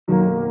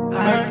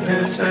I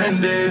can't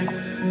stand it.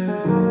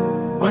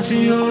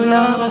 Watching you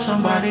love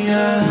somebody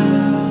else.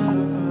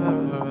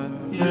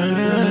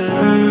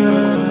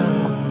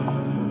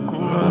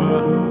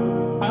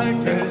 I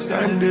can't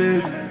stand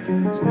it.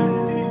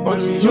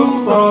 Watching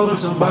you fall for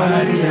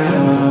somebody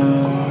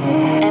else.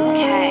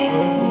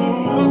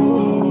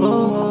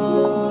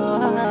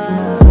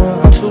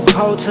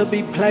 Cold to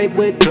be played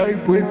with,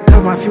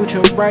 cause my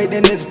future bright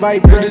and it's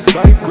vibrant.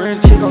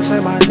 She gon'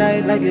 say my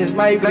name like it's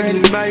my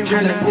ring.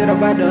 Tryna get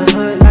up out the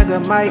hood like a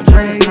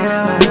migraine.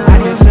 I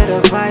can feel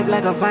the vibe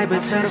like a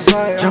vibrator.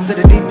 Jump to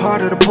the deep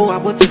part of the pool, I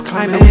was just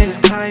climbing in.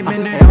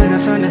 And we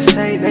got something to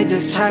say, they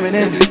just chiming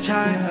in.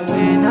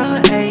 When I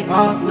ain't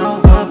off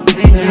no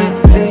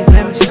opinion, please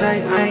let me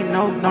say I ain't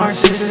no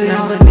narcissist.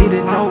 Never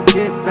needed no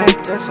get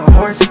back, that's a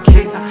horse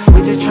kick.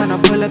 We just tryna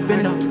pull up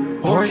in a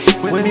Porsche.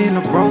 Went in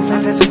a bro,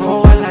 Fantastic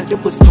Four, all I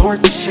did was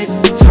torture shit.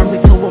 Turned me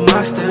to a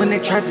monster when they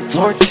tried to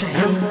torture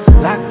him.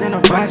 Locked in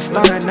a box,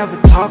 thought I'd never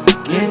talk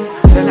again.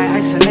 Feel like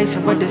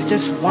isolation, but it's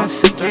just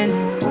once again.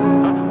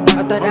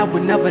 I thought I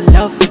would never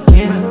love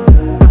again.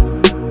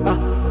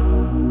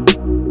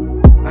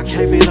 I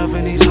can't be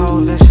loving these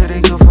hoes, that shit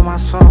ain't good for my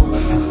soul.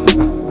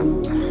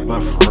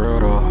 But for real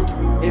though,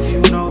 if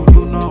you know,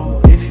 you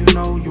know. If you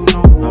know, you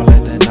know. Don't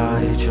let the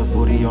knot hit your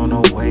booty on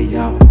the way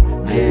out.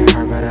 Yeah, it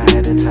hurt, but I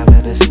had to tell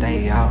her to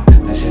stay out.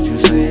 The shit you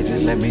said,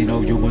 just let me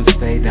know you wouldn't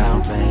stay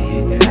down. Babe,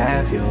 you can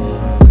have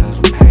yours, cause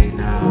we paid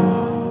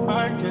now.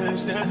 I can't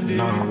stand it.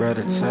 No, I'd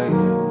rather take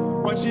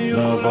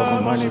love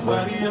over money,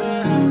 but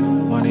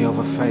money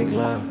over fake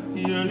love.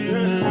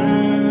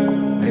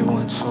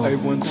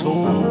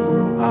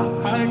 A12.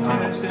 I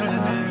can't stand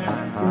it.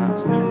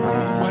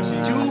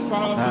 Watching you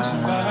fall for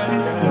somebody.